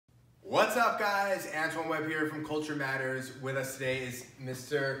What's up, guys? Antoine Webb here from Culture Matters. With us today is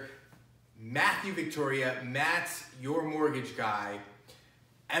Mr. Matthew Victoria. Matt's your mortgage guy,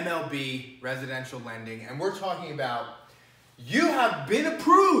 MLB residential lending, and we're talking about you have been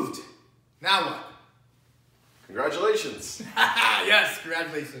approved. Now what? Congratulations. Yes,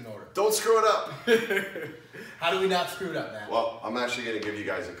 congratulations in order. Don't screw it up. How do we not screw it up, Matt? Well, I'm actually going to give you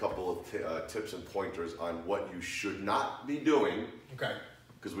guys a couple of tips and pointers on what you should not be doing. Okay.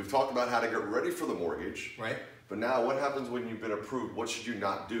 Because we've talked about how to get ready for the mortgage. Right. But now what happens when you've been approved? What should you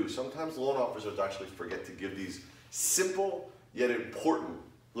not do? Sometimes loan officers actually forget to give these simple yet important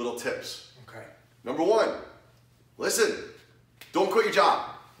little tips. Okay. Number one, listen, don't quit your job.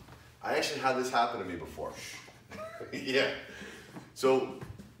 I actually had this happen to me before. Yeah. So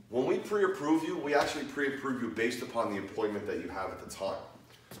when we pre-approve you, we actually pre-approve you based upon the employment that you have at the time.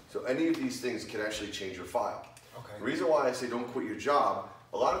 So any of these things can actually change your file. Okay. The reason why I say don't quit your job,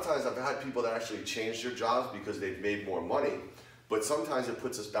 a lot of times I've had people that actually change their jobs because they've made more money, but sometimes it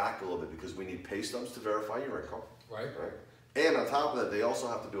puts us back a little bit because we need pay stubs to verify your income. Right. And on top of that, they also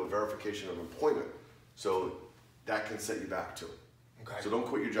have to do a verification of employment. So that can set you back too. Okay. So don't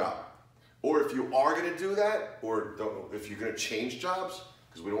quit your job. Or if you are going to do that, or if you're going to change jobs,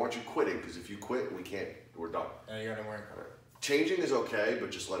 because we don't want you quitting, because if you quit, we're done. And you're gonna work on it. Changing is okay, but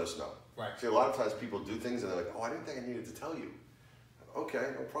just let us know. Right. See, a lot of times people do things and they're like, oh, I didn't think I needed to tell you. Okay,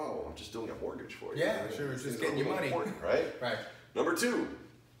 no problem. I'm just doing a mortgage for you. Yeah, sure. It's just getting you money. Right? Right. Number two,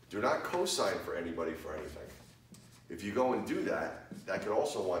 do not co-sign for anybody for anything. If you go and do that, that could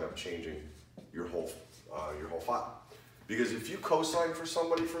also wind up changing your whole file. Because if you co-sign for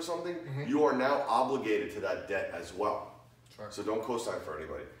somebody for something, you are now obligated to that debt as well. Sure. So don't co-sign for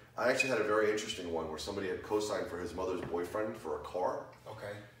anybody. I actually had a very interesting one where somebody had co-signed for his mother's boyfriend for a car.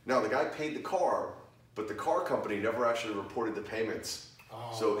 Okay. Now the guy paid the car, but the car company never actually reported the payments.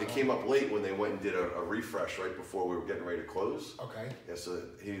 Oh, So it came up late when they went and did a refresh right before we were getting ready to close. Okay. Yeah, so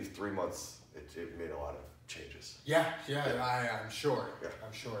he was 3 months, it made a lot of changes. Yeah, I'm sure. Yeah.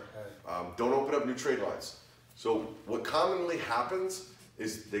 I'm sure. Don't open up new trade lines. So what commonly happens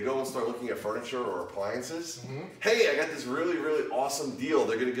is they go and start looking at furniture or appliances. Hey, I got this really, really awesome deal.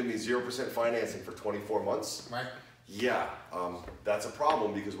 They're gonna give me 0% financing for 24 months. Right. Yeah, that's a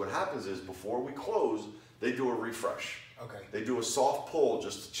problem because what happens is before we close, they do a refresh. Okay. They do a soft pull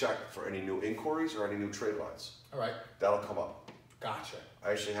just to check for any new inquiries or any new trade lines. All right. That'll come up. Gotcha.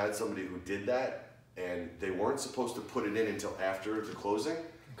 I actually had somebody who did that and they weren't supposed to put it in until after the closing.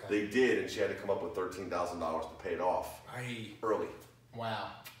 Okay. They did, and she had to come up with $13,000 to pay it off early. Wow.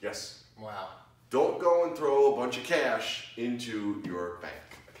 Yes. Wow. Don't go and throw a bunch of cash into your bank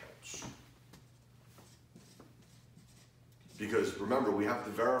accounts. Because remember, we have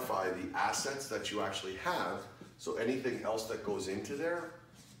to verify the assets that you actually have. So anything else that goes into there,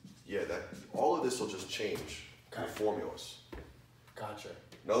 yeah, all of this will just change your formulas. Gotcha.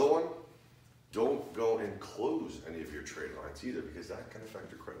 Another one, don't go and close any of your trade lines either because that can affect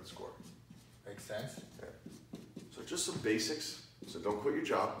your credit score. Makes sense. Yeah. So just some basics. So don't quit your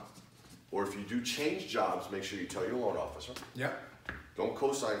job. Or if you do change jobs, make sure you tell your loan officer. Yep. Don't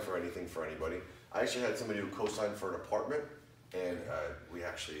co-sign for anything for anybody. I actually had somebody who co-signed for an apartment and we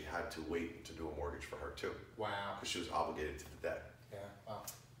actually had to wait to do a mortgage for her too. Wow. Because she was obligated to the debt. Yeah. Wow.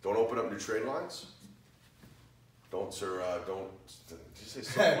 Don't open up new trade lines. Did you say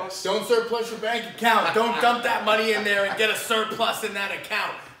surplus? Don't surplus your bank account. Don't dump that money in there and get a surplus in that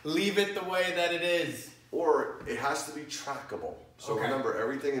account. Leave it the way that it is. Or it has to be trackable. So remember,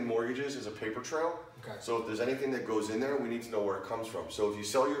 everything in mortgages is a paper trail. Okay. So if there's anything that goes in there, we need to know where it comes from. So if you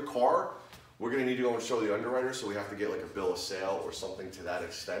sell your car, we're going to need to go and show the underwriter, so we have to get like a bill of sale or something to that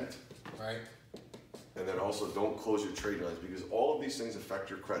extent. Right. And then also don't close your trade lines because all of these things affect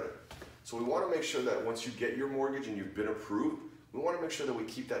your credit. So we want to make sure that once you get your mortgage and you've been approved, we want to make sure that we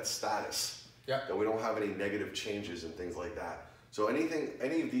keep that status. Yep. That we don't have any negative changes and things like that. So any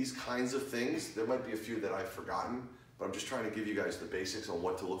of these kinds of things, there might be a few that I've forgotten, but I'm just trying to give you guys the basics on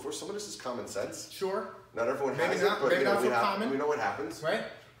what to look for. Some of this is common sense. Sure. Not everyone has it, but maybe not so common. We know what happens. Right.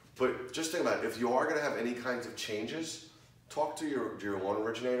 But just think about it. If you are going to have any kinds of changes, talk to your loan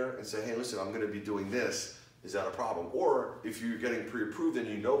originator and say, hey, listen, I'm going to be doing this. Is that a problem? Or if you're getting pre-approved and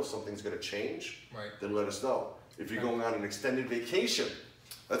you know something's going to change, then let us know. If you're going on an extended vacation,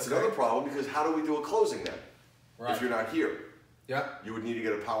 that's another problem because how do we do a closing then? If you're not here? Yep. You would need to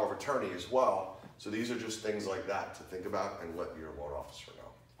get a power of attorney as well. So these are just things like that to think about and let your loan officer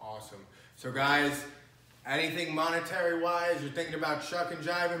know. Awesome. So guys, anything monetary wise, you're thinking about shucking,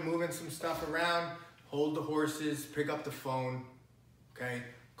 jiving, moving some stuff around, hold the horses, pick up the phone, okay?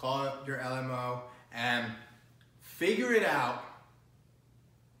 Call up your LMO and figure it out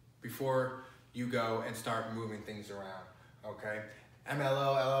before you go and start moving things around, okay?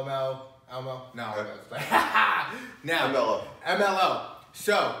 MLO, LML, Elmo, no. Now, MLO. MLO.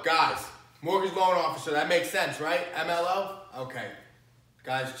 So, guys, mortgage loan officer, that makes sense, right? MLO? Okay.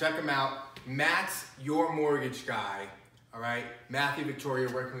 Guys, check him out. Matt's your mortgage guy, all right? Matthew Victoria,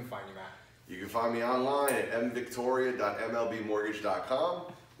 where can we find you, Matt? You can find me online at mvictoria.mlbmortgage.com,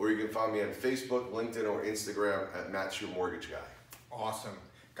 or you can find me on Facebook, LinkedIn, or Instagram at Matt's Your Mortgage Guy. Awesome.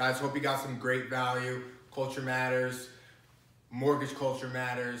 Guys, hope you got some great value. Culture matters. Mortgage culture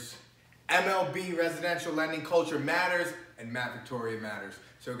matters. MLB residential lending culture matters. And Matt Victoria matters.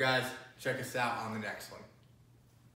 So guys, check us out on the next one.